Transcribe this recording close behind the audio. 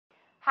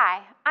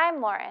Hi,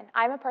 I'm Lauren.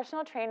 I'm a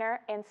personal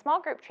trainer and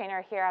small group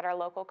trainer here at our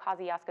local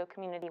Kosciuszko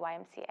Community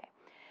YMCA.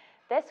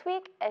 This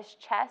week is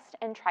chest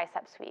and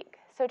triceps week.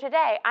 So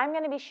today I'm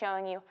going to be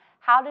showing you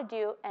how to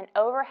do an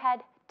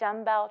overhead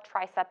dumbbell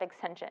tricep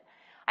extension.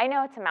 I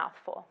know it's a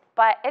mouthful,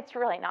 but it's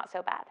really not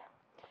so bad.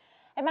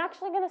 I'm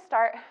actually going to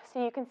start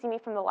so you can see me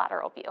from the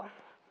lateral view.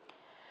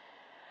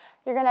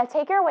 You're going to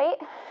take your weight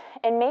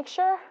and make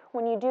sure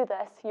when you do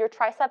this, your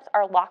triceps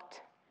are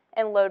locked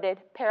and loaded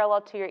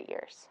parallel to your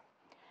ears.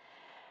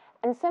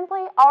 And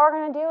simply, all we're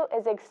going to do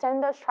is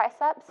extend those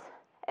triceps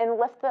and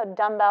lift the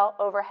dumbbell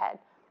overhead,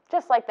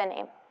 just like the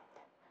name.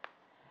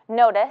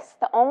 Notice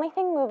the only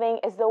thing moving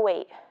is the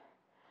weight.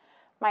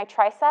 My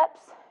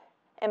triceps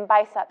and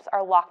biceps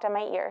are locked on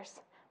my ears.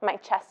 My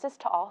chest is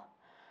tall.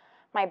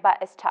 My butt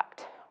is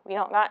tucked. We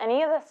don't got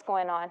any of this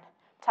going on.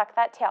 Tuck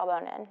that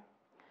tailbone in.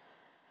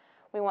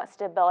 We want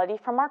stability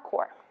from our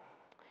core.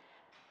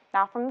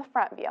 Now from the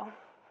front view.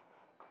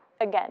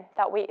 Again,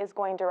 that weight is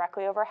going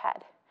directly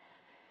overhead.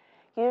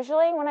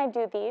 Usually when I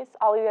do these,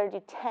 I'll either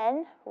do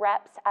 10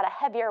 reps at a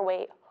heavier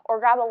weight or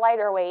grab a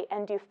lighter weight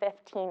and do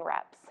 15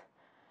 reps.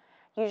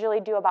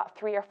 Usually do about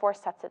 3 or 4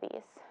 sets of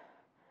these.